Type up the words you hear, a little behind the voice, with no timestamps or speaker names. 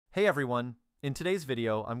Hey everyone! In today's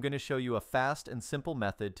video, I'm going to show you a fast and simple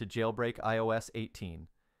method to jailbreak iOS 18.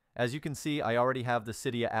 As you can see, I already have the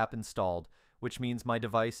Cydia app installed, which means my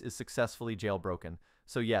device is successfully jailbroken.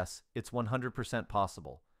 So yes, it's 100%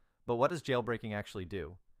 possible. But what does jailbreaking actually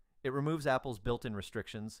do? It removes Apple's built-in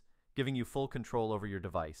restrictions, giving you full control over your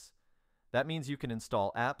device. That means you can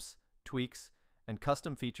install apps, tweaks, and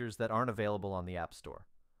custom features that aren't available on the App Store.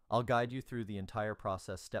 I'll guide you through the entire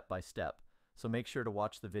process step by step, so make sure to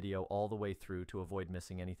watch the video all the way through to avoid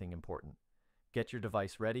missing anything important. Get your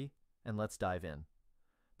device ready, and let's dive in.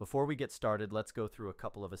 Before we get started, let's go through a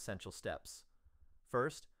couple of essential steps.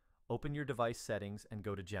 First, open your device settings and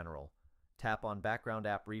go to General. Tap on Background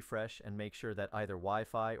App Refresh and make sure that either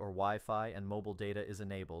Wi-Fi or Wi-Fi and mobile data is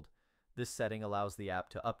enabled. This setting allows the app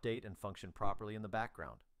to update and function properly in the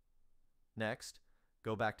background. Next,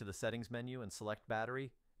 go back to the Settings menu and select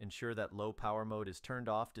Battery. Ensure that low power mode is turned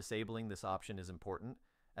off. Disabling this option is important,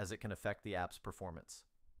 as it can affect the app's performance.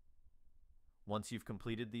 Once you've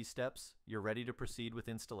completed these steps, you're ready to proceed with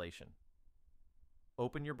installation.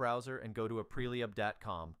 Open your browser and go to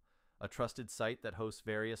Apriliab.com, a trusted site that hosts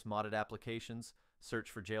various modded applications. Search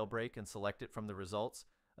for Jailbreak and select it from the results.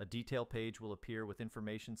 A detail page will appear with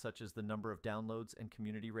information such as the number of downloads and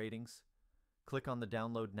community ratings. Click on the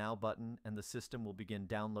Download Now button and the system will begin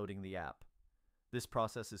downloading the app. This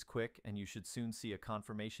process is quick, and you should soon see a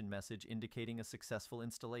confirmation message indicating a successful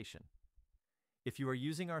installation. If you are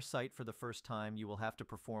using our site for the first time, you will have to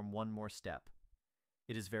perform one more step.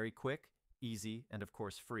 It is very quick, easy, and of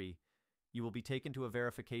course free. You will be taken to a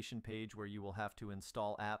verification page where you will have to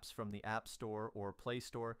install apps from the App Store or Play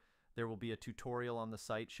Store. There will be a tutorial on the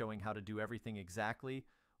site showing how to do everything exactly.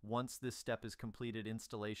 Once this step is completed,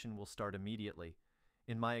 installation will start immediately.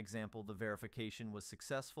 In my example, the verification was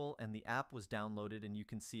successful and the app was downloaded, and you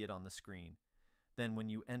can see it on the screen. Then when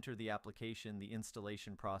you enter the application, the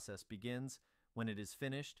installation process begins. When it is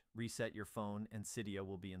finished, reset your phone and Cydia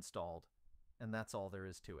will be installed. And that's all there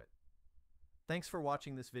is to it. Thanks for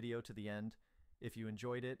watching this video to the end. If you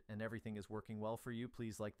enjoyed it and everything is working well for you,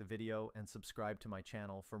 please like the video and subscribe to my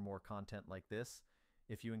channel for more content like this.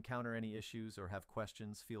 If you encounter any issues or have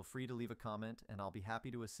questions, feel free to leave a comment and I'll be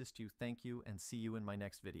happy to assist you. Thank you, and see you in my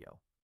next video.